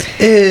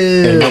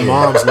And my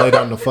mom's laid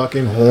on the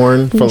fucking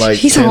horn for like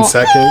 10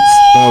 seconds.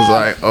 I was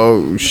like,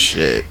 oh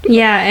shit.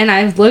 Yeah, and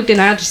I looked and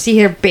I just see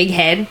her big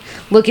head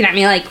looking at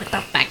me like, what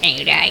the fuck are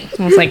you doing?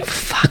 I was like,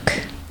 fuck.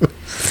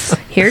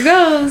 Here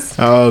goes.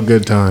 Oh,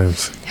 good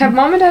times. Have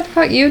mom and dad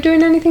caught you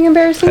doing anything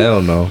embarrassing?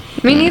 Hell no.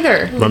 Me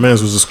neither. My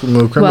man's was a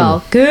smooth criminal.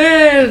 Well,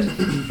 good.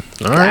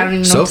 All I right. don't even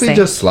know Sophie what to say.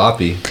 just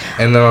sloppy.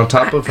 And then on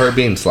top of her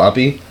being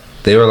sloppy,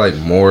 they were like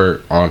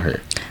more on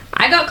her.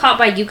 I got caught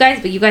by you guys,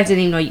 but you guys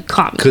didn't even know you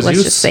caught me. 'Cause Let's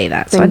you just say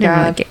that. So I Thank didn't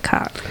really God. get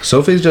caught.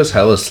 Sophie's just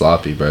hella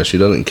sloppy, bro. She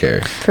doesn't care.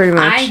 Pretty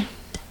much.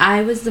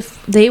 I was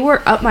they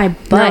were up my No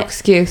butt.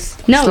 excuse.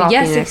 No,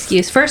 yes, Sloppiness.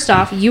 excuse. First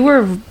off, you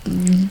were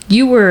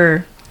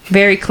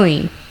very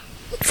clean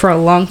for a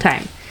long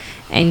time,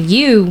 and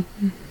you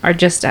are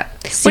just a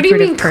secretive What do you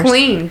mean person.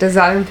 clean? Does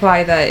that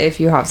imply that if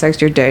you have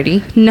sex, you're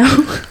dirty? No,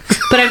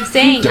 but I'm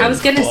saying I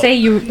was gonna say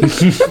you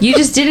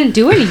just didn't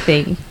do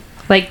anything,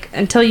 like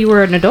until you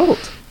were an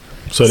adult.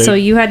 So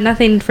you had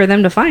nothing for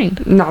them to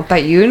find, Not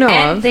that you know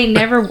and of. they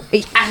never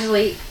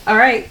actually. All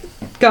right,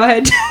 go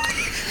ahead.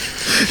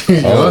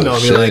 You don't know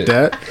me like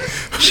that.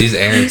 She's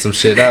airing some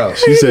shit out.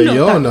 She said, you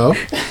don't know.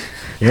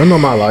 You don't know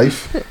my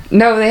life.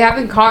 No, they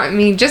haven't caught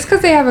me. Just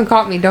because they haven't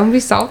caught me, don't be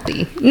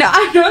salty No,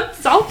 I'm not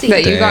salty.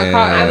 that you got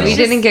caught and we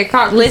Just didn't get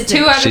caught. 'Cause listen.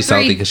 2 out of She's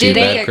salty 3 'cause she's a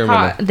didn't bad get criminal.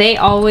 caught. They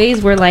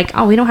always were like,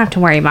 "Oh, we don't have to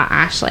worry about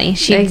Ashley.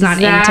 She's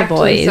not into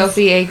boys."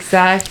 Sophie,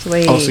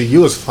 exactly. Oh, so you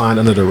was flying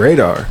under the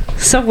radar.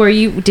 So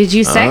did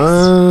you sex?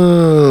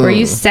 Oh. Were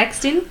you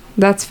sexting?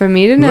 That's for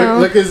me to know.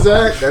 Look at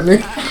Zach. That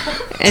nigga.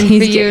 and for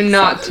you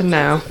not to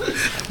know.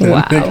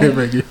 Wow.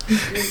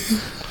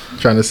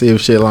 Trying to see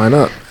if shit line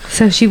up.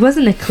 So she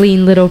wasn't a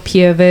clean little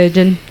pure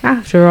virgin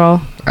after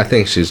all. I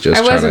think she's just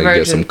I was trying a to get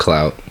virgin. some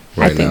clout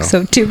I right think now.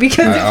 so too,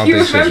 because I if don't you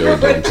think she's remember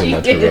really doing what too she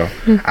much for did.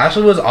 real.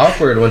 Ashley was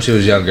awkward when she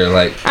was younger.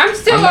 Like I'm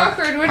still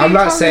awkward. What are I'm you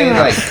not talking saying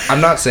about?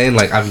 I'm not saying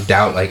like I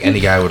doubt like any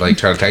guy would like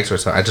try to text her or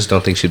something. I just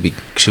don't think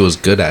she was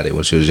good at it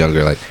when she was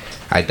younger. Like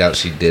I doubt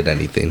she did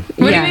anything.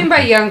 What do Yeah. you mean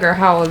by younger?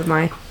 How old am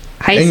I?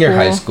 In your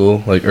high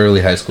school, like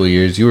early high school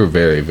years, you were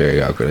very,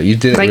 very awkward. You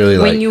didn't Like, really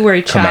when like you were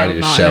a come out child, of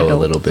your not an shell a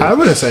adult. little bit. I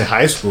wouldn't say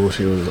high school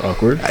she was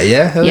awkward.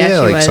 Yeah, hell Yeah, yeah, she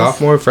like was.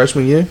 sophomore,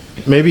 freshman year.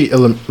 Maybe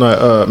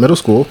middle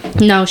school.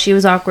 No, she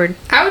was awkward.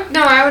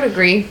 I would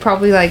agree.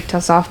 Probably like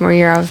till sophomore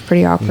year, I was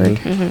pretty awkward.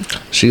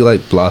 She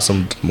like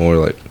blossomed more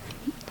like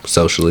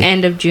socially.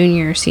 End of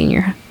junior,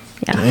 senior.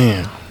 Yeah.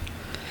 Damn.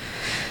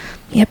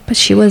 Yep, but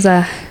she was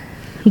a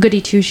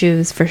goody two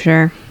shoes for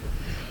sure.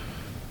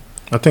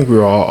 I think we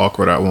were all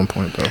awkward at one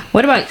point though.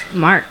 What about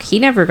Mark? He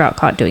never got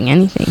caught doing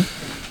anything.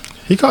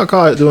 He got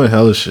caught doing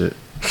hella shit.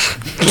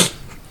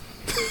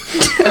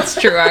 That's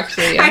true,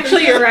 actually. Yeah.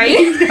 Actually, you're right.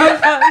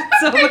 I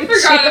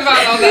forgot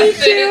about all that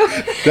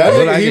shit. That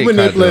What I nigga, he get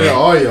manipulated caught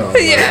all y'all.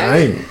 Like, Yeah. I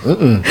ain't.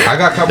 I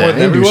got caught more I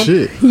than ain't do everyone.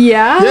 shit.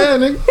 Yeah. Yeah,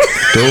 nigga.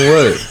 Doing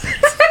what?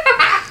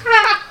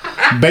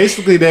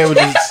 Basically, they were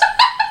just.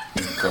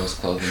 Girls'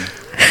 clothing.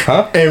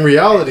 Huh? In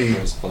reality,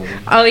 Girls' clothing.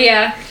 Oh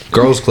yeah.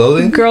 Girls'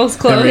 clothing? Girls'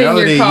 in clothing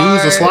reality, your you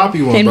was a car.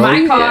 sloppy one, in bro.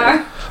 my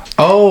car.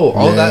 Oh,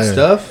 all that Yeah.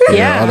 stuff?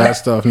 Yeah. all that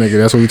stuff, nigga.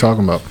 That's what we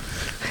talking about.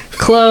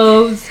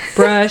 Clothes,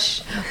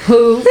 brush,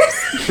 hoops,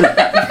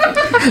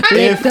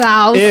 lip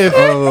gloss.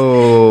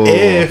 Oh.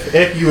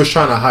 If you was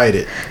trying to hide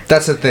it,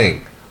 That's the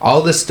thing.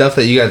 All this stuff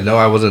that you guys know,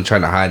 I wasn't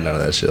trying to hide none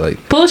of that shit. Like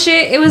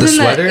Bullshit. It was The in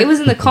sweater? the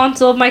in the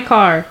console of my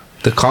car.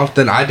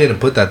 then I didn't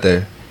put that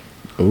there.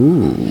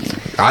 ooh,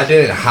 I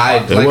didn't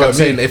hide. Then Like what I'm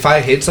saying, me? if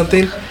I hid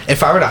something,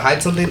 if I were to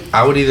hide something,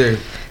 I would either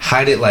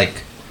hide it like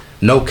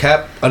no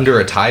cap under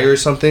a tire or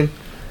something.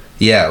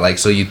 Yeah, like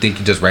so you think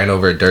you just ran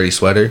over a dirty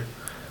sweater,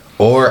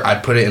 or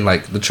I'd put it in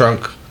like the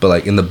trunk, but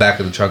like in the back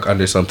of the trunk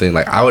under something.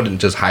 Like I wouldn't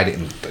just hide it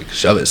and like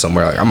shove it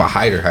somewhere. Like I'm a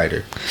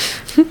hider.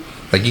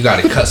 Like you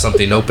got to cut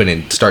something open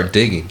and start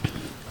digging.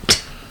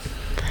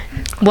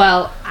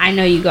 Well, I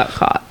know you got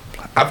caught.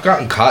 I've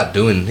gotten caught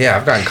doing.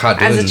 As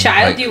a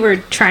child, like, you were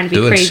trying to be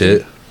doing crazy.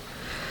 shit.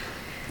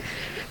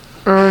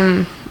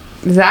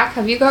 Zach,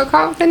 have you got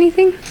caught with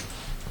anything?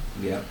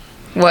 Yeah.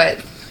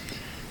 What?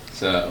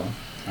 So,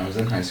 I was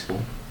in high school.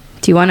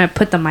 Do you want to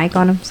put the mic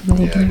on him so that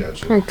he Yeah, I can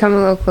got you. All right, come a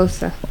little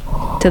closer.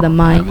 to the I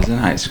mic? was in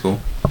high school.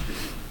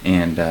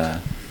 And, I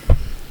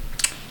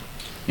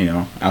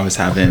was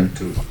having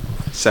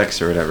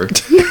sex or whatever.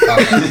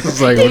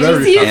 it's like Did you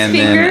whatever, see his And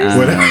fingers? then,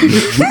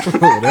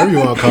 whatever you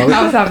want to call I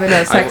it. was having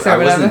that sex I or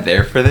whatever. wasn't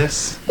there for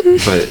this,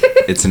 but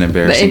it's an The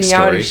embarrassing in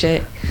outer story.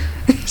 shit.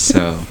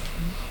 So,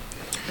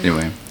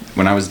 anyway,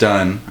 when I was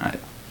done, I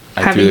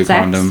Having threw the sex?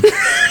 condom.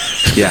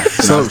 Yeah, when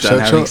So, I was done shut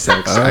having your-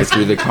 sex, I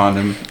threw the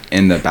condom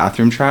in the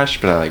bathroom trash,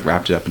 but I like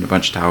wrapped it up in a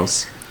bunch of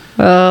towels,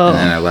 and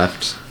then Oh, I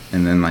left.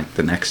 And then like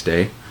the next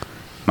day,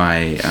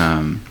 my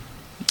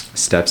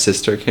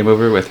stepsister came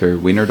over with her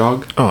wiener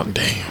dog, Oh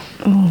damn!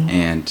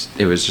 and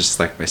it was just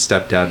like my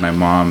stepdad, my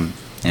mom,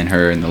 and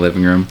her in the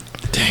living room,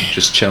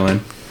 just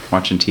chilling,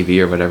 watching TV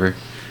or whatever.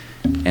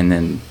 And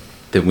then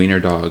the wiener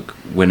dog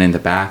went in the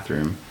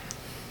bathroom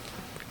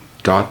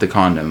got the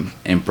condom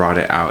and brought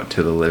it out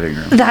to the living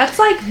room. That's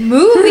like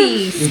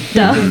movie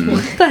stuff.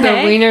 What the The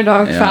heck? wiener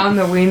dog Yeah. found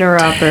the wiener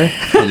wrapper.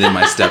 And then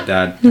my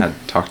stepdad had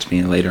talked to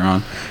me later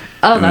on.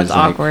 Oh, And that's was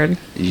like- awkward.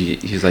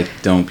 He's like,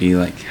 don't be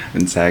like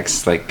having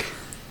sex like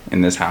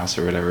in this house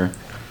or whatever.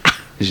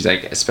 She's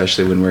like,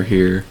 especially when we're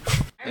here.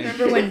 I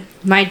remember when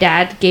my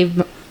dad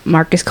gave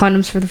Marcus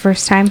condoms for the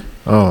first time.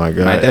 Oh my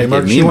god! My dad gave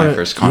Marcus, me you my wanna-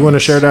 first You want to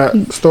condoms. share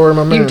that story,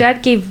 my man? Your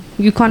dad gave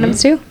you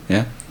condoms too?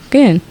 Yeah.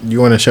 Good. You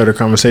want to share the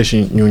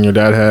conversation you and your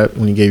dad had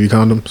when he gave you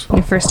condoms?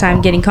 Your first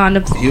time getting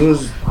condoms?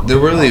 There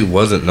really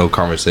wasn't no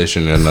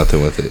conversation and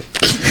nothing with it.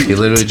 He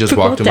literally just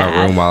walked in my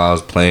Dad. room while I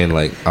was playing,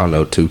 like, I don't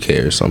know,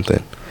 2K or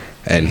something.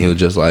 And he was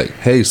just like,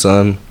 hey,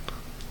 son,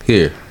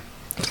 here.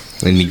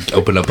 And he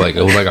opened up, like,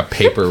 it was like a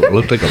paper, it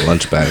looked like a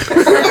lunch bag.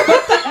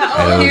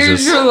 And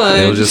Here's your lunch.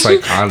 it was just like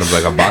condoms,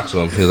 like a box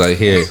of them. He was like,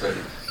 here,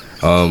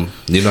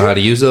 you know how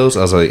to use those?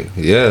 I was like,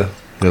 yeah.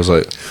 He was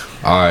like,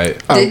 all right.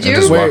 Did And you?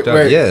 just walked out.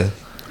 Wait. Yeah.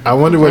 I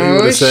wonder what he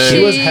would have shit. said.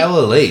 She was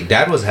hella late.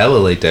 Dad was hella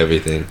late to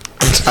everything.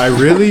 I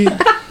really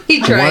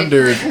He tried.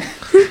 wondered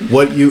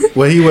what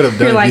he would have done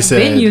You're if like, you said.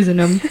 been using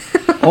them.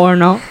 Or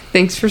no.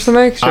 Thanks for some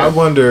extra. I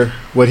wonder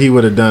what he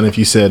would have done if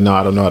you said, "No,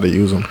 I don't know how to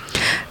use them."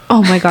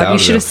 Oh my god, That you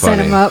would've should have been set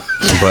him funny. up.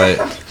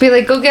 But Be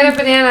like, go get a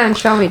banana and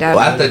show me, Dad.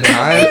 well, at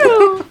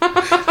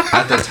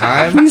the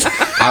time,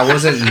 I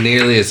wasn't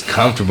nearly as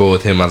comfortable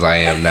with him as I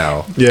am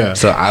now. Yeah.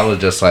 So I was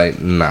just like,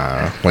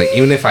 nah. Like,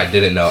 even if I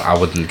didn't know, I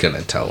wasn't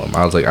gonna tell him.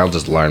 I was like, I'll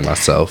just learn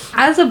myself.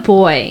 As a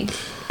boy,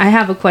 I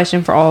have a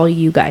question for all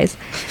you guys.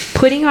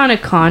 Putting on a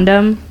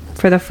condom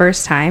for the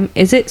first time,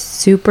 is it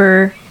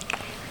super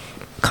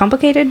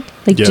complicated?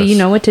 Like, do Yes. you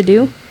know what to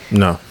do?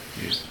 No.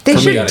 They You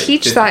should got a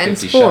teach that in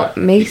 50-50 school. shot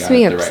It makes if you got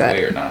me it the right upset.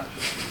 way or not.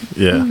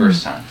 Yeah.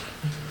 First time.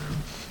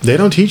 They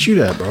don't teach you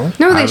that, bro.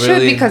 No, they I should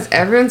really- because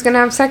everyone's gonna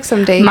have sex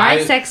someday.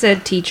 My sex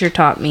ed teacher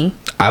taught me.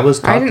 I was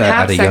I taught didn't that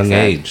have at a sex young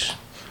ed. age.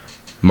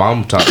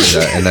 Mom taught me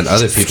that, and then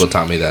other people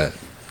taught me that.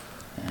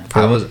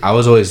 I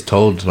was always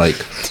told like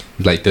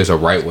there's a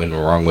right way and a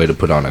wrong way to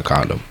put on a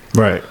condom.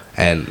 Right.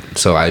 And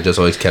so I just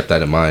always kept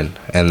that in mind.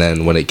 And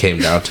then when it came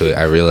down to it,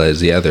 I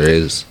realized, yeah, there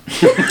is.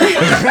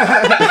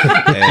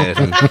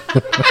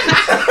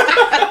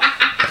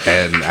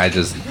 and I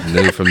just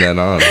knew from then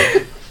on.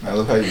 I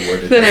love how you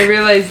worded Then I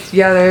realized,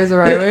 yeah, there is a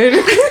right way.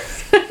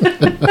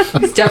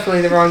 It's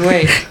definitely the wrong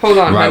way. Hold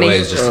on, Right honey. way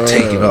is just to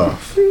take it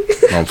off.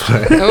 I'm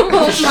playing. Oh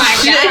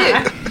my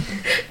god.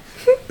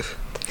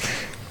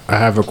 I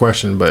have a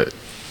question, but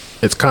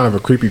it's kind of a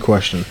creepy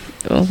question.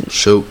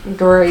 Shoot.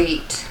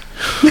 Great.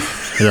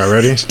 Y'all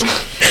ready?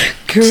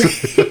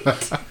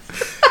 Great.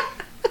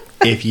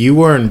 If you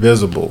were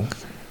invisible,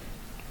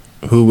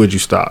 who would you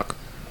stalk?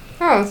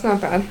 Oh, it's not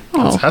bad.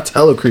 That's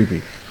hella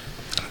creepy.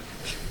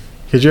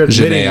 Cause you're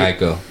admitting Janae it.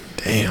 Aiko.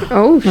 Damn.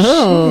 Oh, shit.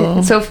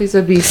 Oh. Sophie's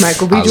a beef,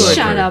 Michael B. I love Jordan.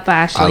 Shut her. up, I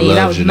Ashley. That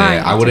love was Janae. mine.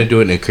 I wouldn't do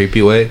it in a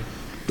creepy way.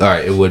 All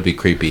right, it would be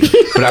creepy,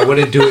 but I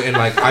wouldn't do it in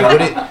like I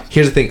wouldn't.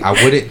 Here's the thing: I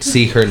wouldn't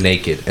see her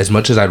naked as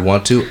much as I'd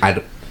want to.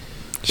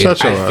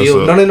 Shut your ass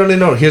feel up.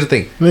 no. Here's the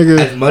thing: Nigga.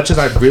 as much as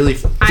I really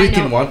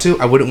freaking know. want to,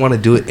 I wouldn't want to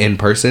do it in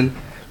person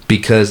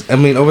because I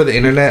mean, over the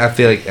internet, I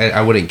feel like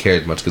I wouldn't care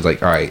as much because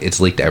like, all right,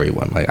 it's leaked to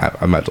everyone. Like,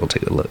 I might as well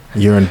take a look.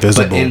 You're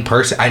invisible. But in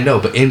person, I know.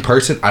 But in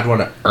person, I'd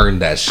want to earn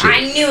that shit.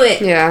 I knew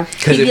it. Yeah.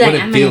 Because You'd it be like,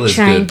 wouldn't "I'm feel gonna as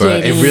try good, and but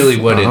get it in." really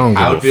wouldn't. I don't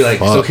I give would be a like,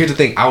 fuck. so here's the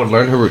thing: I would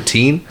learn her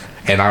routine,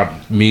 and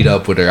I'd meet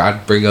up with her.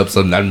 I'd bring up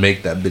something. I'd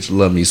make that bitch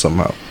love me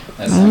somehow.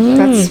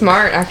 That's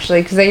smart,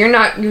 actually, because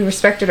you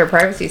respected her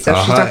privacy, so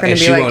she's not going And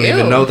to she be like, won't ew.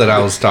 even know that I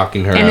was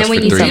stalking her And ass then when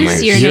for you 3 do years.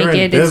 see her You're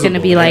naked, it's going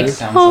to be like,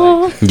 invisible,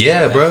 oh.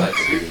 Yeah, bro.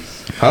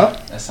 Huh?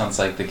 That sounds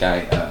like the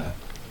guy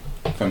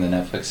from the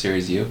Netflix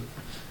series You.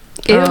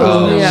 Ew.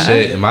 Oh yeah.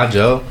 shit! Am I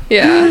Joe?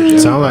 Yeah.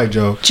 Sound like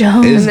Joe.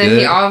 Joe. It's And then he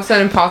good. all of a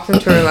sudden pops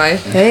into her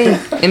life. Hey.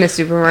 In a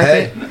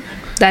supermarket. Hey,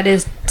 That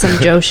is some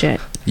Joe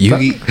shit. you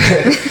eat,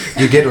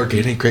 you get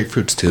organic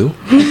grapefruits too?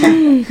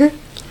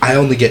 I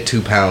only get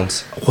 2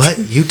 pounds. What?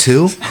 You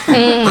too?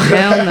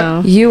 Hell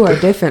no. You are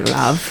different,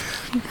 love.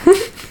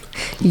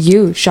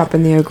 You shop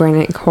in the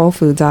organic Whole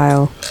Foods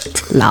aisle.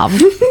 Love.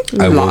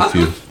 I wolf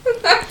you.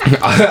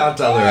 I'll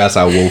tell her ass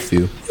I wolf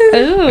you.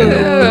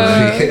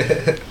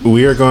 Ooh.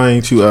 We are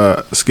going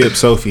to skip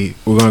Sophie.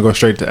 We're going to go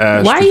straight to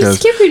Ash. Why are you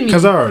skipping me?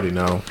 Because I already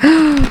know.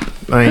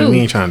 We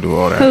ain't trying to do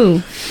all that.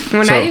 Who?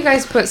 Well, now So- you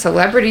guys put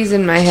celebrities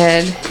in my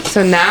head,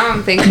 so now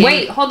I'm thinking.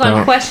 Wait, hold on.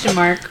 No. Question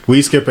mark.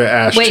 We skip at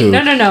Ash Wait, too.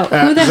 no.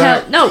 Who the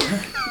Zach, hell? No.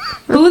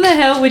 Who the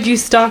hell would you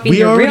stalk in We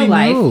your already real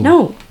life? know.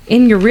 No,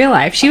 in your real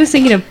life. She was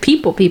thinking of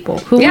people.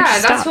 Who would Yeah, you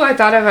that's stalk? who I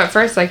thought of at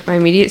first, like my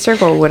immediate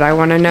circle. Would I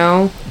want to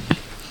know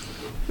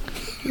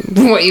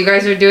what you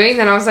guys are doing?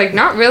 Then I was like,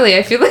 not really.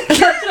 I feel like That's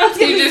what I was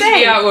you gonna just say.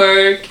 be at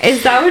work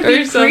Is that would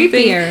be or something.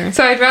 creepier.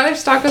 So I'd rather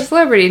stalk a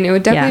celebrity, and it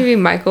would definitely Yeah.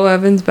 be Michael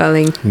Evans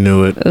Belling.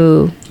 Knew it.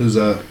 Ooh, Who's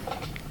that?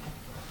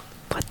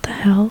 what the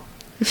hell?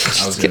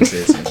 I was gonna say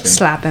the same thing.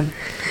 Slap him.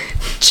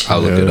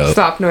 I'll look it up.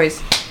 Stop noise.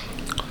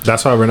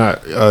 That's why we're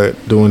not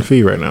doing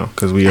Fee right now,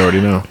 because we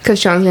already know. Because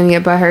Sean's gonna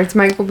get butthurt. It's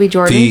Michael B.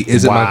 Jordan.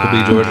 Is it Michael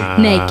B.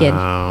 Jordan? Naked.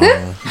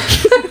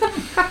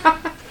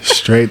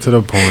 Straight Straight to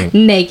the point.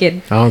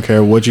 Naked. I don't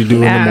care what you do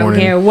in the morning. I don't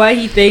care what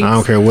he thinks. I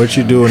don't care what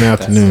you do in the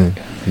afternoon.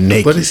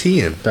 Naked. What is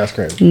he in? That's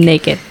crazy.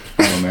 Naked.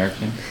 All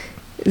American.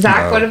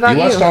 Zach, what about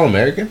you? You watched All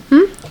American?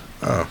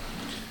 Oh.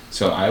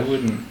 So I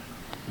wouldn't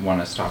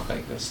want to stalk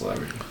like a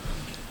celebrity.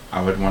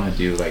 I would want to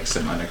do like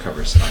some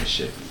undercover spy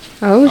shit.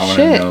 Oh, I want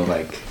shit. to know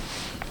like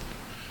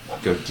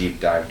go deep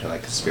dive to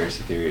like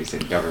conspiracy theories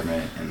and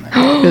government and like.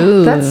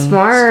 Ooh. That's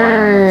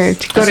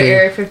smart. Go to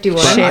Area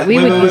 51. Shit, we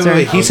would use her.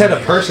 He said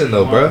a person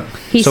though, bro.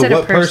 He so said a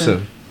what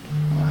person?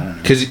 I don't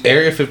know. Because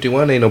Area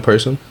 51 ain't no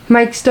person.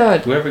 Mike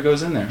Stud. Whoever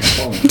goes in there,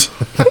 follow me.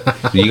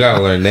 You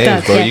gotta learn names,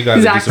 That's bro. it. You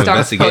gotta Zach do some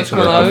stalks investigation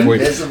Post work before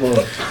you. Invisible.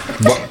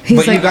 But you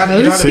like, got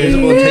you're not See?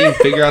 invisible until you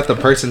figure out the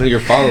person who you're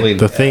following.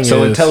 The thing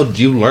so is- until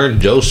you learn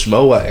Joe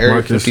Schmo at Area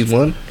Marcus-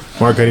 51,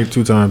 Mark got it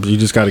 2 times. You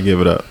just got to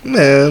give it up.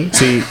 man.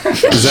 See,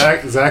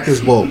 Zach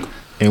is woke,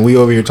 and we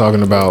over here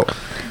talking about.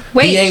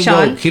 Wait, He ain't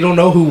Sean. woke. He don't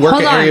know who work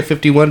Hold at Area on.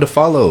 51 to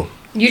follow.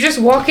 You just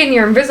walk in,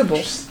 you're invisible.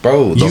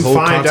 Bro, the You whole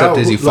find concept out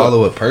is you who-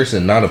 follow a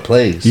person, not a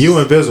place. You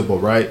invisible,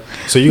 right?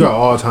 So you got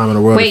all the time in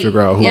the world Wait, to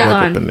figure out who yeah. worked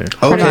Hold up on. in there.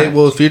 Okay, Hold on.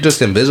 well, if you're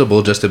just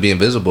invisible just to be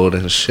invisible,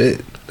 then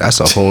shit.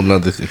 That's a whole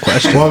nother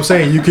question. Well, I'm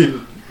saying you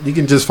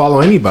can just follow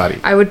anybody.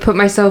 I would put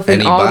myself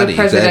in all the Anybody,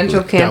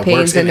 presidential exactly. That works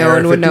campaigns in and no one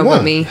Area would know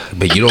but 51. me.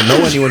 But you don't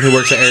know anyone who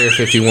works at Area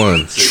 51.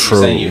 You're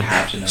saying you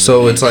have to know.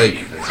 So it's like,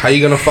 how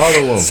you gonna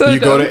follow them? So You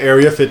go to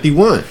Area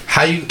 51.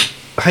 How you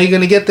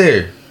gonna get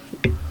there?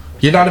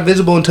 You're not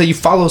invisible until you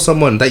follow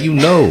someone that you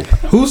know.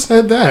 Who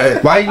said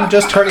that? Why are you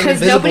just turning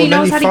Because invisible? nobody and then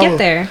knows you how to follow? get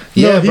there.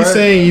 Yeah, No, he's bro.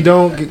 saying you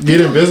don't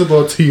get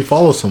invisible until you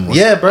follow someone.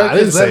 Yeah, bro. I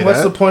didn't say What's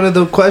that. the point of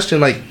the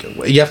question? Like,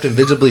 you have to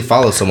invisibly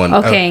follow someone.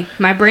 Okay,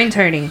 my brain's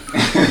hurting.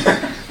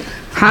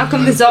 How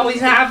come this always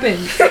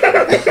happens?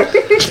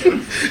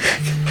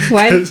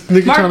 Why? This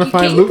nigga Mark, trying to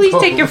find can you please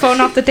loopholes. take your phone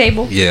off the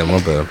table? Yeah, my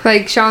bad.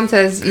 Like Sean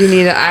says, you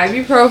need an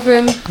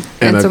ibuprofen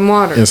and some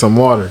water. And some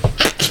water.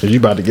 'Cause you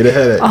about to get a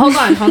headache. Oh, hold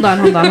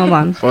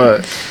on.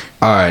 What?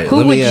 All right. Who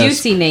let would me you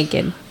ask. see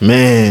naked?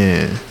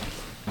 Man.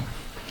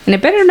 And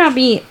it better not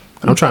be.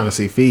 I'm trying to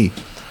see Fee.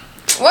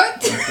 What?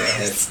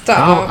 I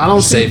Stop.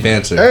 don't see. Safe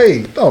answer. Hey,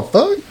 the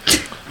fuck?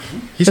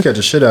 He scared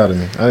the shit out of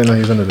me. I didn't know he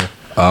was under there.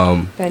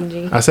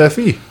 Benji. I said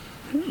Fee.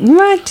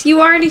 What?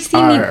 You already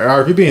seen All me.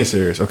 right, you being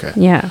serious. Okay.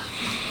 Yeah.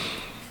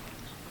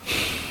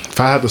 If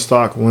I had to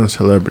stalk one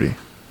celebrity,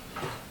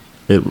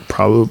 it would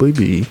probably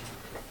be.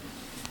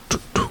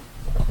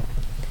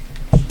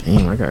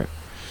 Damn, I got.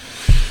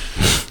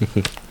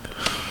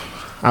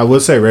 I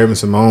would say Raven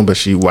Simone, but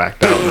she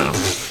whacked out now.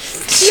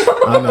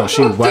 I know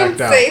she whacked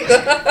Don't out. say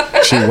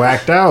that. She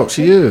whacked out.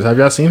 She is. Have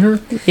y'all seen her?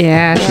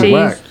 Yeah, She she's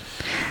whacked.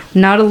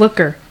 not a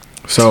looker.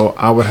 So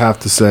I would have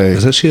to say,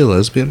 Isn't she a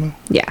lesbian though?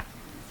 Yeah.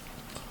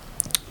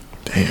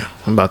 damn,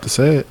 I'm about to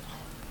say it.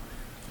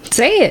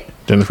 Say it.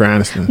 Jennifer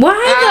Aniston. Why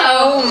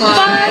Oh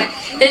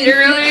my. And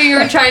earlier you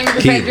were trying to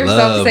defend yourself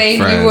loved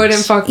saying Friends. you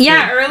wouldn't fuck the?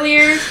 Yeah, her.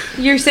 earlier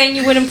you're saying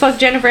you wouldn't fuck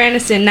Jennifer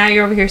Aniston. Now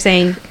you're over here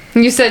saying,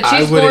 You said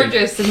I she's wouldn't-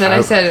 gorgeous, and then I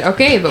I- said,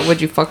 okay, but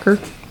would you fuck her?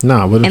 No,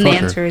 I wouldn't Oh, and the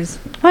fuck answer her. is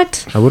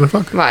what? I wouldn't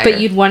fuck her. Liar.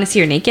 But you'd want to see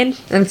her naked?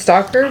 And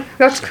stalk her?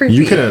 That's creepy.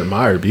 You can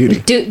admire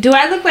beauty. Do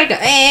I look like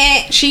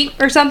a sheep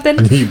or something?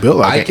 You built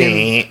like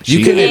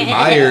You can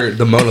admire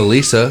the Mona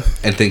Lisa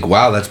and think,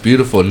 wow, that's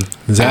beautiful. And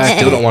Exactly. I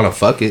still don't want to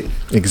fuck it.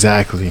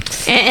 Exactly.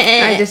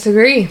 I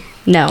disagree.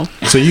 No,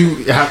 So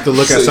you have to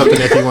look at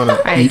something if you want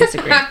I to.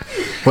 disagree.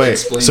 Wait.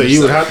 Explain So you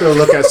would yourself. have to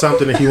look at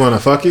something if you want to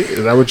fuck it.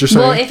 Is that what you're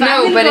saying? Well, if I'm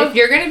No, gonna but go- if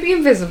you're going to be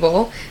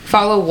invisible,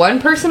 follow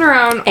one person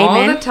around all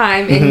Amen. the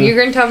time, Mm-hmm. and you're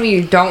going to tell me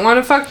you don't want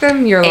to fuck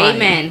them, you're lying.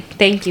 Amen.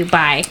 Thank you.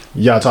 Bye.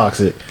 Y'all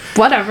toxic.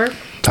 Whatever.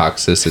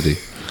 Toxicity.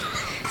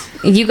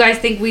 You guys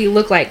think we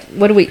look like?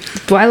 What do we?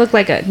 Do I look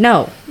like a?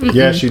 No.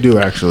 Yes, you do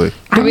actually. Do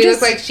I'm we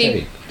just- look like sheep?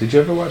 Hey, did you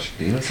ever watch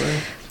Demon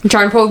Slayer? I'm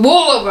trying to pull the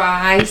wool over our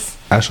eyes.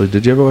 Ashley,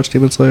 did you ever watch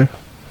Demon Slayer?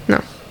 No.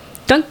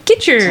 Don't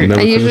get your. Never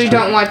I usually finished it?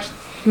 don't watch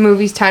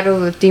movies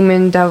titled with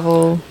demon,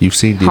 devil. You've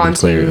seen Demon Haunting.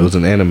 Slayer. It was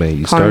an anime.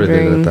 You started it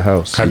Conjuring. at the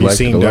house. Have you liked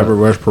seen it a lot. Deborah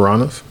Rush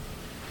Piranhas?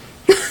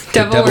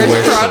 Devil, Devil Wears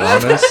Wears Prada.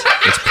 Piranhas?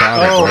 It's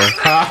Prada,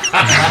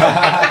 bro.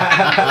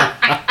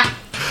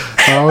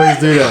 I always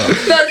do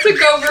that. That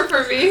took over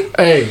for me.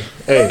 Hey.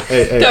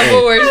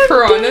 Devil Wears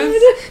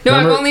Piranhas. No,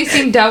 Remember- I've only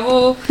seen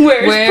Devil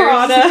Where's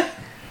Prada?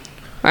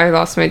 I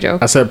lost my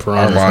joke. I said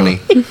piranhas. Armani.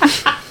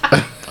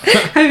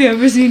 Have you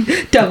ever seen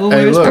Devil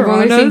Hey, Wears look. I've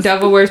only seen Piranhas?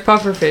 Devil Wears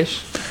Pufferfish.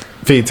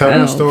 Fee, tell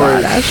that story.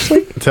 God,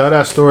 Ashley. Tell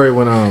that story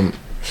when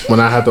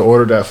I had to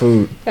order that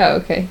food. Oh,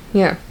 okay.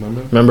 Yeah.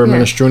 Remember Yeah.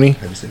 minestrone?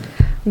 Have you seen it?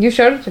 You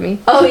showed it to me.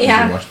 Oh You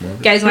yeah. watch more of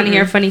it? Guys, want to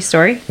hear a funny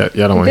story? Yeah,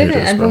 y'all don't want to hear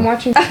Didn't. this, I've been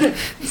bro. watching.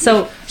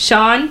 So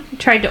Sean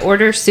tried to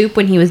order soup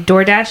when he was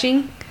door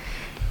dashing,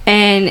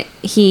 and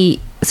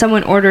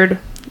someone ordered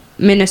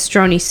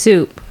minestrone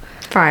soup,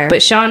 Fire.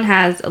 but Sean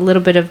has a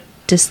little bit of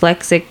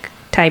dyslexic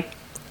type.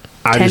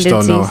 I just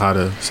don't know tendencies. how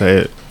to say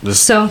it.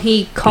 Just So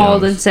he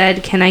called and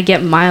said, "Can I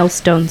get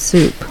milestone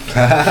soup?"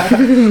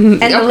 And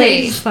the Okay.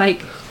 lady's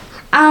like,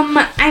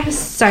 I'm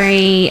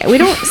sorry, we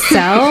don't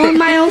sell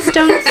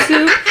milestone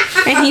soup."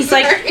 And he's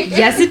like,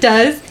 "Yes, it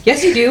does.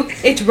 Yes, you do.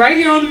 It's right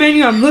here on the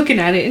menu. I'm looking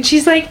at it." And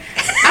she's like,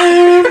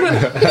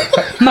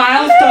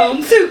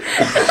 Milestone soup.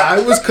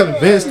 I was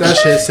convinced that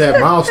shit said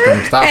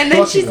milestone. Stop. And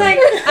then she's like,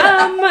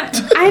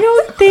 I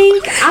don't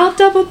think, I'll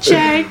double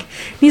check.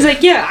 And he's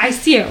like, yeah, I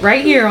see it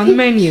right here on the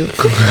menu.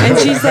 And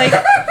she's like,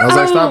 I was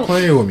like, stop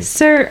playing with me.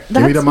 Sir,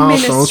 that's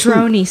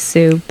minestrone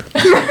soup.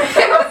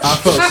 I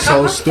felt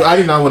so stupid. I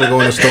did not want to go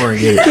in the store and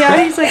get it.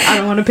 Yeah, he's like, I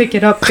don't want to pick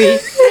it up, B.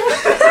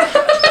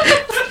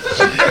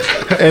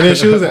 And then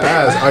she was like,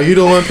 are you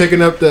the one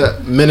picking up the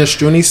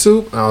minestrone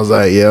soup? I was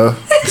like, yeah.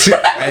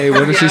 Hey,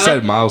 what if she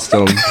said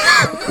milestone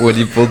when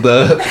you pulled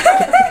up?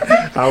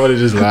 I would have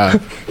just laughed,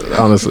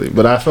 honestly.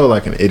 But I felt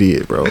like an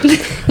idiot, bro.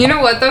 You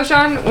know what though,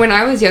 Sean? When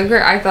I was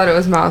younger, I thought it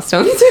was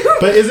milestone too.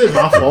 But is it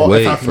my fault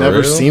if I've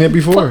never seen it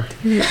before?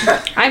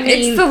 I mean,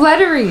 it's the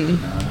lettering.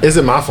 Is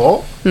it my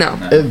fault? No.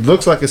 It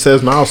looks like it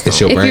says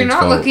milestone. If you're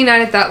not looking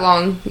at it that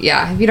long,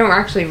 yeah. If you don't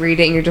actually read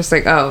it, and you're just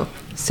like, oh,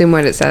 assume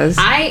what it says.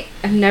 I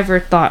have never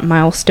thought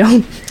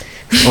milestone.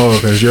 Oh,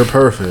 because you're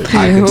perfect.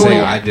 I can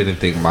say I didn't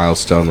think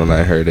milestone when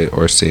I heard it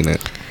or seen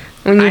it.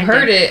 When you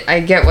heard it, I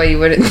get why you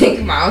wouldn't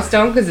think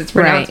milestone because it's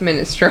pronounced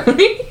minestrone.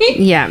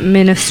 Yeah,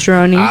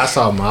 minestrone. I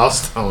saw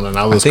milestone and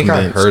I was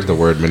convinced. I heard the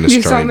word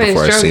minestrone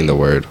before I seen the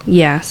word.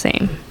 Yeah,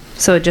 same.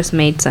 So it just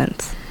made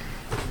sense.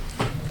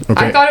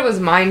 Okay. I thought it was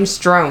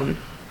minestrone.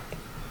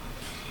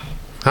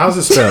 How's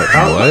it spelled?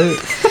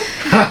 What?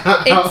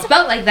 It's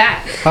spelled like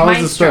that. How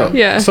is it spelled?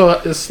 Yeah. So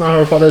it's not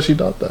her fault that she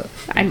thought that.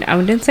 I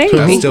didn't say That's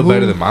anything. still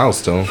better than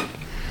milestone.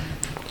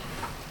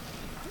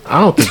 I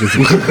don't think it's.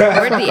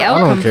 Where'd the L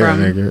come from?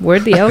 Nigga.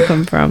 Where'd the L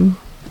come from?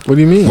 What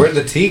do you mean? Where'd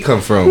the T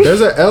come from?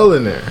 There's an L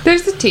in there.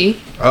 There's the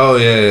T. Oh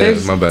yeah,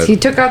 my bad. He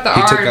took out the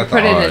R and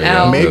put in an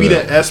L. Maybe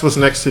the S was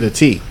next to the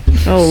T.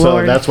 Oh so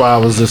Lord. that's why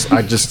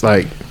I just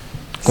like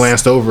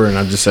glanced over and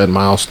I just said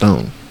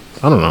milestone.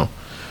 I don't know.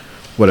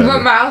 Whatever.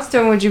 What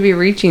milestone would you be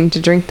reaching to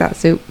drink that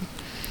soup?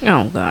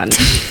 Oh God.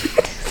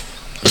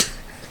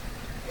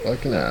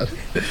 Fucking ass.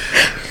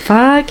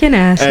 Fucking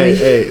Ashley.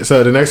 Hey.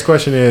 So the next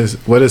question is,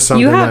 what is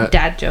something You have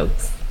dad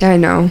jokes. I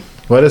know.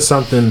 What is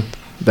something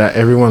that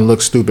everyone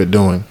looks stupid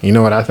doing? You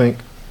know what I think?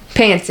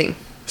 Pantsing.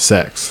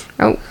 Sex.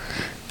 Oh.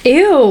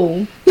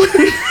 Ew.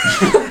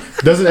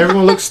 Doesn't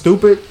everyone look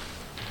stupid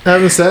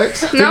having sex?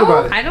 Think No,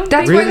 about it. I don't.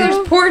 That's think why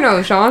there's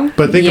porno, Sean.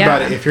 But think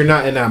about it. If you're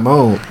not in that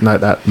mode,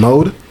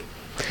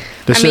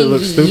 the shit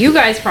looks stupid. You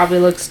guys probably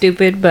look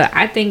stupid, but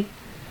I think.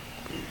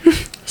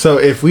 So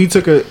if we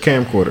took a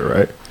camcorder,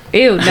 right?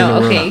 Ew.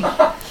 No. Okay.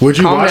 Would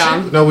you Calm watch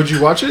down. it? No. Would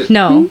you watch it?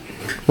 No.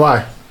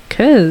 Why?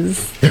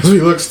 Cause. Because we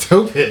look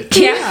stupid.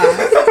 Yeah.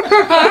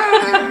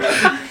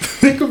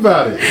 Think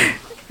about it.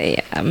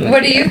 Yeah.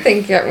 What do you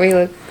think that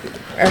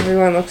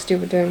everyone looks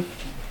stupid doing?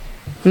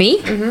 Me?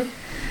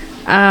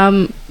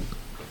 Mm-hmm.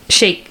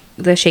 Shake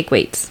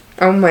weights.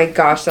 Oh my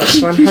gosh, that's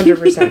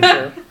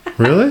 100% true.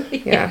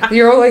 Really? Yeah.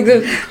 You're all like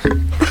this.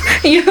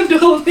 You have to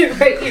hold it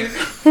right here.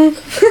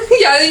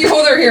 Yeah, then you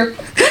hold her here.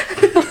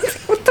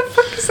 What the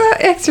fuck is that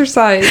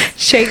exercise?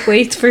 Shake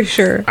weights for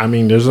sure. I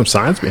mean, there's some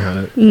science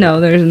behind it. No,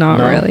 there's not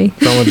really.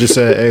 Someone just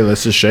said, "Hey,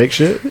 let's just shake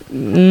shit."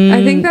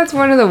 I think that's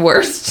one of the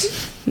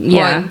worst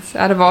ones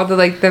out of all the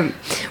the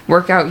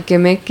workout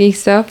gimmicky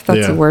stuff.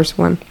 That's the worst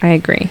one. I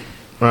agree.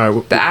 All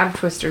right. The ab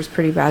twister is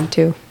pretty bad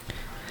too.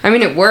 I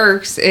mean, it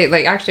works. It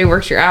actually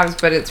works your abs,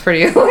 but it's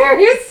pretty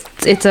hilarious.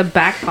 It's a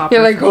back popper.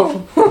 You're like,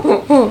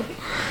 oh.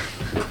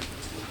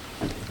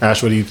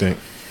 Ash, what do you think?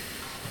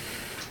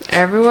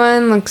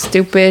 Everyone looks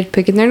stupid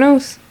picking their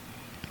nose.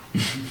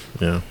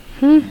 Yeah.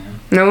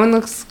 No one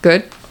looks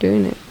good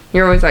doing it.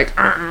 You're always like,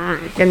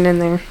 getting in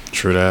there.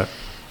 True that.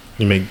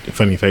 You make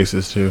funny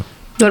faces too.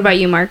 What about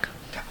you, Mark?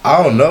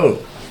 I don't know.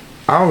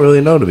 I don't really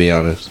know, to be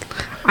honest.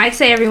 I'd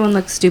say everyone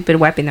looks stupid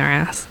wiping their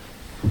ass.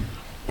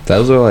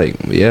 Those are I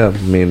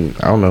mean,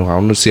 I don't know. I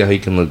don't see how you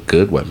can look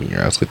good wiping your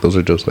ass. Those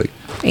are just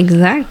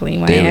exactly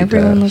why daily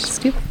everyone tasks. looks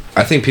stupid.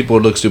 I think people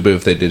would look stupid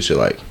if they did shit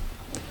like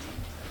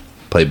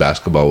play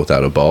basketball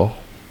without a ball.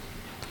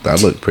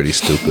 That'd look pretty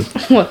stupid.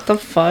 What the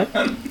fuck?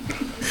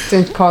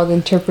 It's called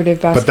interpretive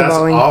basketballing. But that's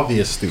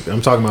obvious stupid.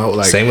 I'm talking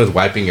about same with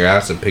wiping your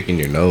ass and picking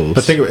your nose.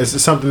 But think of it,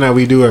 it's something that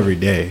we do every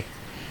day.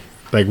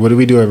 Like, what do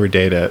we do every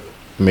day that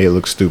may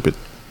look stupid?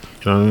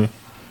 You know what I mean?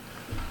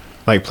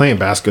 Like playing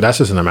basketball. That's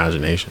just an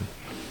imagination.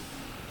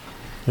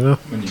 You know?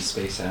 When you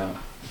space out.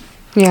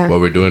 Yeah.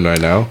 What we're doing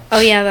right now. Oh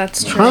yeah,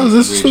 that's true. How is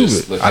this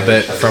stupid? I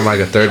bet from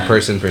a third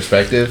person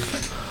perspective,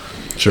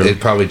 sure,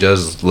 it probably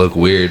does look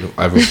weird.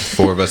 Every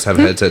four of us have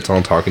headsets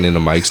on, talking into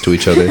mics to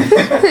each other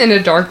in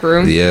a dark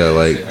room. Yeah,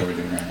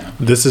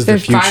 this is the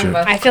future.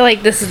 I feel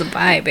like this is a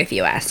vibe, if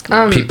you ask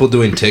me. People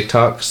doing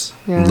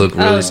TikToks look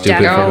really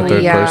stupid from a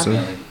third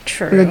person.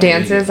 True. The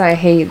dances, I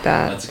hate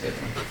that. That's a good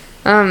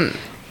one.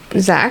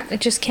 Zach, I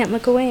just can't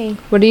look away.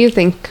 what do you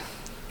think?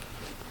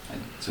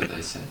 That's what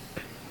they said.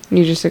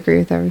 You just agree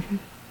with everything.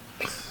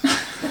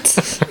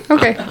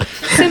 Okay.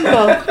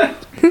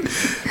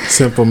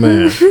 Simple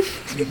man.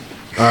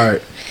 All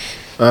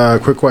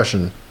right. Quick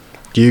question.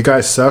 Do you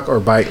guys suck or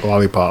bite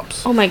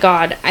lollipops? Oh my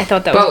god, I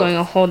thought that was going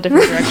a whole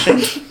different direction.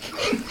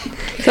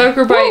 Suck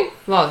or bite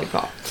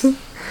lollipops.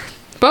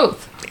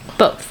 Both.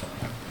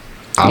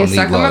 I You don't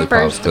suck eat them up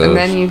lollipops, first, and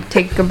then you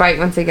take a bite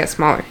once they get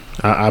smaller.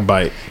 I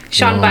bite.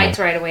 Sean No bites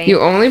homo. right away. You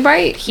only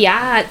bite?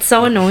 Yeah, it's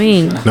so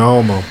annoying.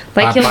 No homo.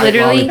 Like I he'll bite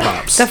literally,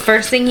 lollipops. the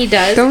first thing he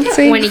does Don't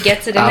say- when he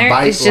gets it in I there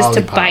bite is just to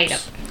lollipops. bite him.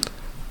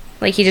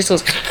 Like he just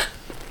goes.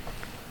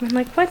 I'm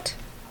like, what?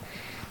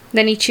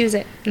 Then he chews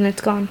it and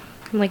it's gone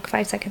in like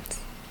 5 seconds.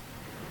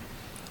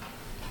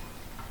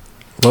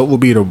 What would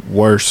be the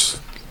worst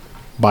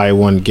buy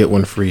one get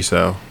one free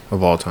sale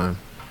of all time?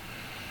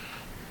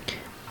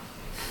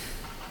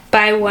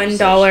 Buy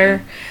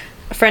 $1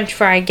 French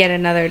fry, get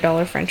another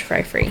 $1 French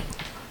fry free.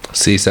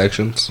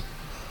 C-sections.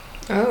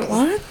 Oh.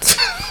 What?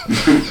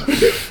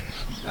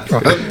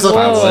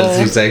 Buy one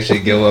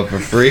C-section, get one for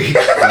free.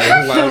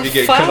 Like, why would you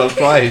get cut off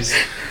twice?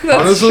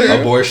 Honestly,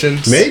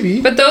 Abortions.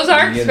 maybe. But those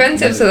are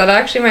expensive, so that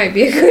actually might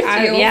be a good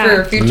deal yeah.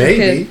 for a future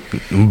Maybe.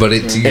 kid. But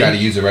you gotta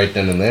use it right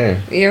then and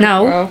there. Yeah,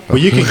 No. well, Well,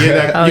 you can get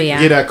that. Oh, you yeah.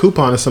 can get that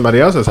coupon if somebody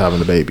else is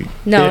having a baby.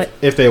 No.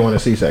 if they want a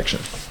C-section.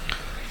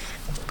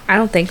 I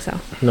don't think so.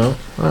 No,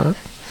 all right.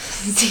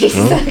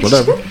 Well,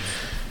 whatever.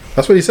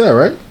 That's what he said,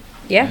 right?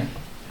 Yeah.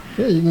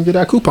 Yeah, you can get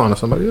that coupon if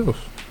somebody else.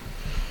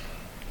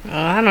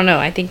 I don't know.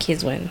 I think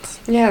his wins.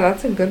 yeah,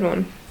 that's a good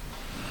one.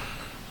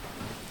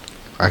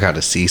 I got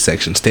a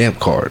C-section stamp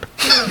card.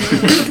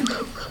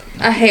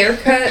 A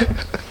haircut.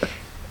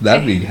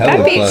 That'd be hella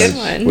That'd be a fun. good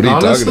one. What are you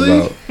Honestly? talking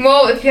about?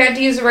 Well, if you had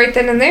to use it right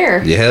then and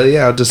there. Yeah, hell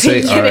yeah. I'll just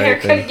say, Get all a right.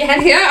 haircut then.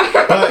 again.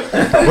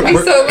 Yeah. We're, Be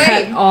we're- so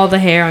Cut late. all the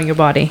hair on your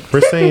body. we're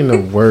saying the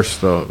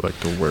worst though, like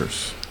the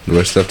worst. The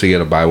worst stuff to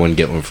get a buy one,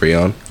 get one free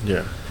on.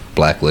 Yeah,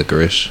 Black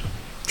licorice.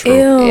 true.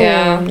 Ew.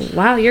 Yeah.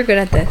 Wow, you're good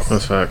at this.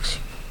 That's facts.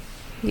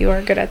 You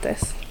are good at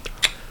this.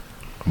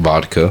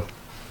 Vodka.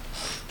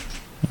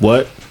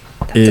 What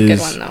That's a is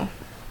good one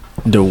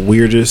though. the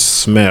weirdest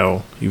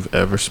smell you've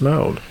ever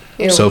smelled?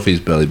 Ew. Sophie's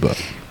belly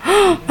button.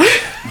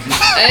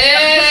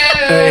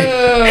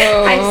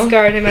 I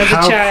scarred him as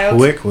How a child.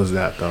 quick was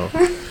that though?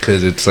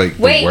 Because it's like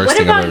Wait, the worst what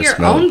thing I've about ever your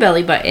smelled. own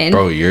belly button?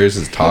 Bro, yours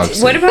is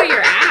toxic. What about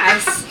your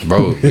ass?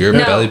 Bro, your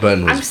No, belly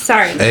button was. I'm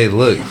sorry. Hey,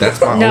 look, that's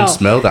my No. own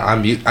smell that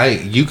I'm. You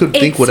could It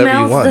think whatever you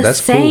smells want. the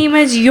That's same cool.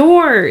 as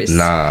yours.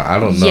 Nah, I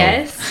don't know.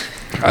 Yes.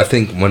 I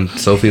think when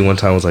Sophie one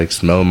time was like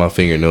smelling my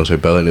fingernails, her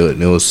belly,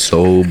 and it was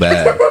so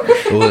bad.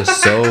 It was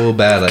so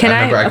bad. Like, Can I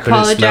remember I, couldn't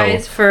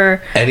apologize smell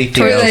for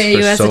anything else torturing for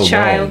you as so a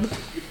child? long.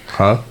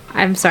 Huh?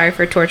 I'm sorry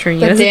for torturing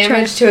you The as a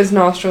damage child. to his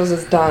nostrils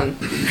is done.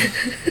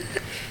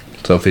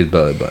 Sophie's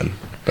belly button.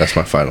 That's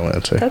my final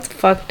answer. That's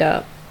fucked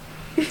up.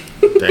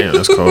 Damn,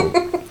 that's cold.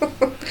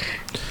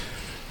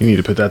 You need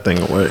to put that thing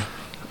away.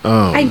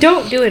 I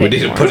don't do it We need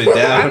anymore. to put it I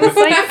down. was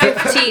like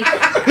 15.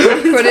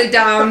 Put it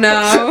down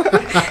now. Put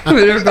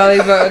her belly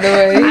button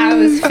away. I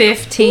was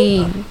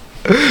 15.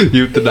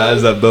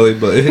 Euthanize that belly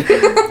button.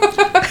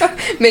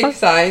 Make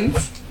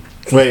signs.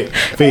 Wait,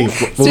 Fee,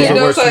 what was Stand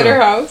the worst outside her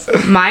smell?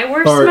 house. My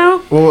worst Or-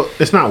 smell? Well,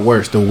 it's not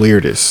worse. The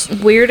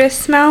weirdest. Weirdest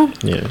smell?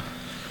 Yeah,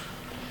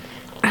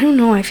 I don't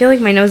know. I feel like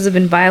my nose has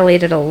been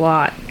violated a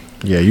lot.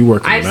 yeah. You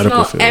work in the I've medical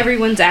smelled field.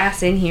 everyone's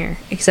ass in here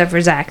except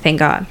for Zach, thank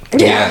God,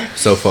 Yeah,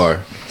 so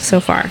far. so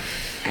far.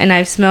 And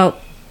I've smelled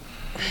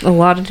a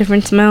lot of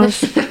different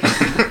smells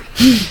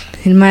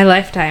in my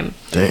lifetime.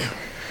 Damn.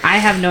 I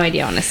have no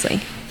idea,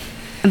 honestly.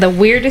 The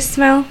weirdest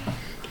smell?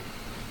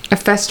 A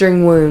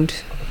festering wound.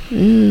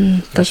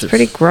 That's just-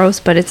 pretty gross,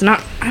 but it's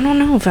not. I don't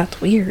know if that's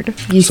weird.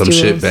 Used Some to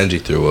shit was. Benji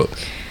threw up.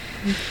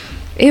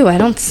 Ew, I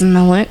don't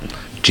smell it.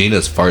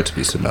 Gina's farts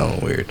be smelling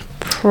weird.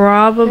 Yeah,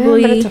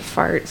 Probably. but it's a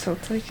fart, so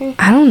it's like. Eh.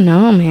 I don't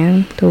know,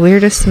 man. The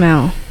weirdest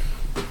smell.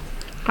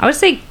 I would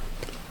say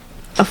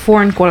a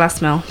foreign cola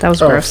smell. That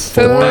was Oh, gross.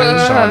 foreign?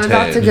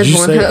 That's a Did good you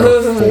one. say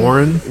a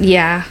foreign?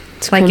 Yeah.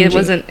 Like it cringy.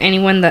 wasn't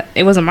anyone that.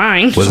 It wasn't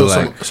mine. Was So it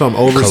like some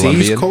overseas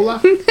Colombian?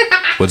 cola?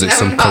 Was it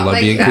some not like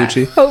Colombian that.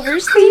 coochie?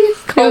 Overseas?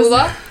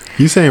 Cola?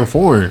 You saying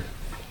foreign?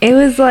 It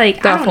was like.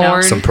 I That don't know.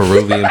 foreign. Some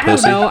Peruvian I don't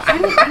pussy? know. I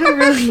don't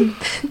really.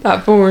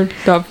 That foreign.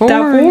 That foreign.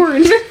 That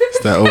foreign. It's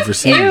that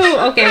overseas. Ew.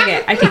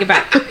 Okay. I take it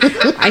back.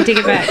 I take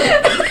it back.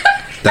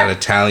 That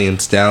Italian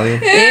stallion?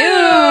 Ew.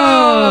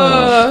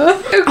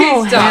 Okay,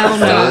 Oh, stop. hell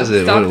no. What is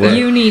it? Stop What- it.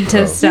 You need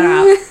to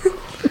stop.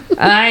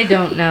 I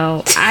don't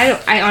know.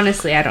 I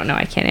honestly, I don't know.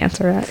 I can't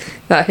answer that.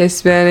 That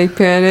Hispanic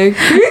panic.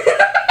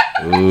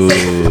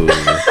 Ooh.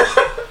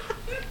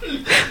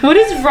 What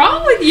is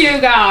wrong with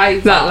you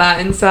guys? That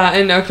Latin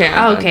satin. Okay.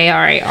 I'm done. Okay, all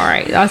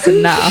right. That's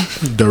enough.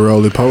 The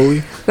roly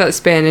poly. That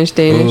Spanish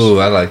Danish. Ooh,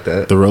 I like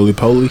that. The roly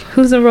poly.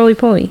 Who's a roly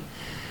poly?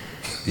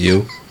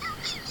 You?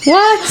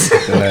 What?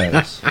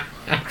 Nice.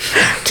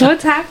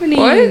 What's happening?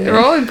 What?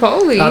 Roly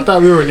poly. I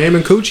thought we were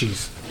naming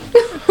coochies.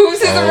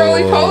 Who's is a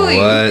roly poly?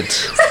 Oh,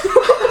 what?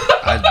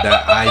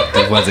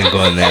 I wasn't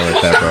going there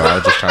with that, bro. I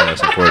was just trying to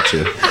support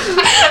you.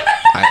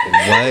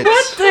 What?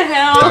 What the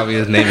hell? Thought we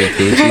was naming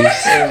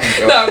coochies?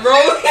 That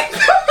roly.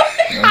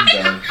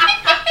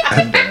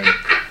 I'm done.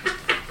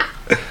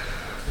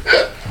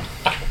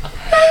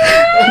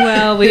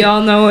 Well, we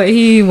all know what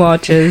he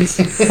watches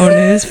on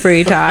his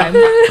free time.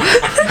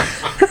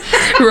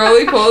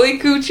 Roly poly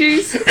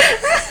coochies.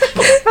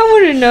 I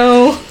want to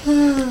know.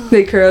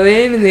 They curl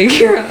in and they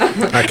curl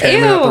out. I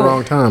came in at the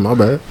wrong time. My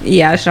bad.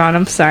 Yeah, Sean,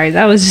 I'm sorry.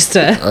 That was just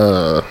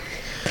a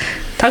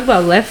talk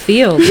about left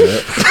field.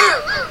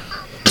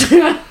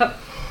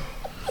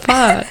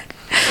 Fuck.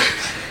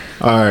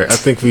 All right, I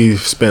think we've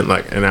spent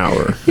like an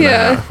hour and a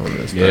half on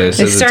this. Yeah, it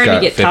says It's starting to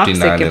get toxic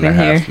 59 and a in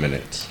half here.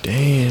 minutes.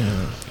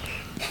 Damn.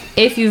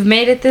 If you've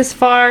made it this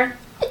far,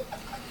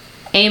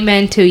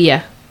 amen to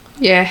ya.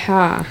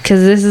 Yeah.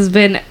 Because this has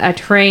been a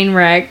train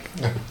wreck.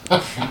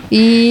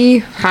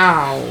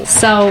 How?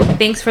 So,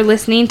 thanks for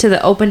listening to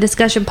the Open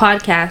Discussion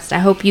Podcast. I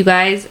hope you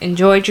guys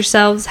enjoyed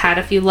yourselves, had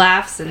a few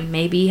laughs, and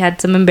maybe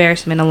had some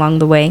embarrassment along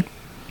the way.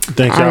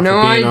 Thank y'all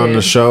for being on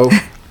the show.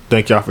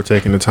 Thank y'all for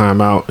taking the time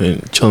out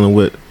and chilling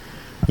with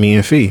me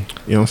and Fee.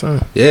 You know what I'm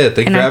saying? Yeah,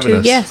 thank you for having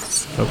us.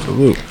 Yes.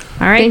 Absolutely.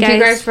 All right, Thank you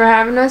guys for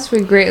having us.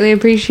 We greatly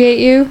appreciate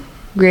you.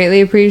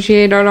 Greatly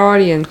appreciate our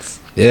audience.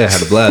 Yeah,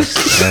 had a blast.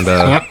 And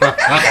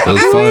it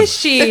was Who fun. is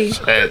she?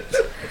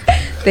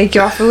 Thank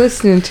y'all for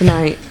listening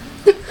tonight.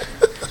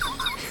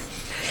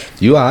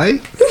 You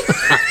alright?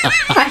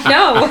 I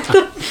know.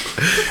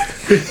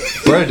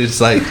 Bro, it's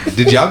like,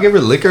 did y'all give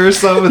her liquor or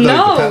something in like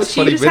the No, past she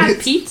 20 just minutes?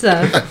 had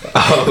pizza.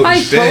 Oh, I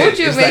shit. told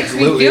you it It's makes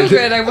like me feel gluten.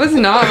 good. I was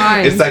not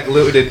lying. It's like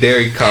gluten and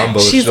dairy combo.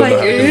 She's She'll like, know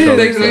how to "Ew, control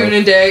the herself. gluten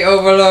and dairy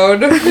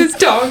overload is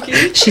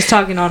talking. She's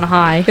talking on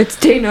high. It's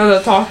Dana the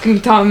talking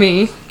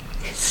Tommy.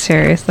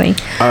 Seriously.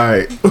 All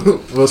right.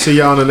 We'll see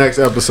y'all on the next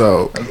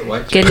episode.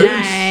 Good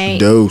night.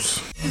 Dose.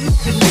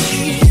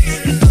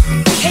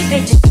 Hey,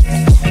 bitch.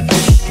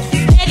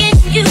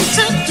 Begging you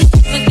to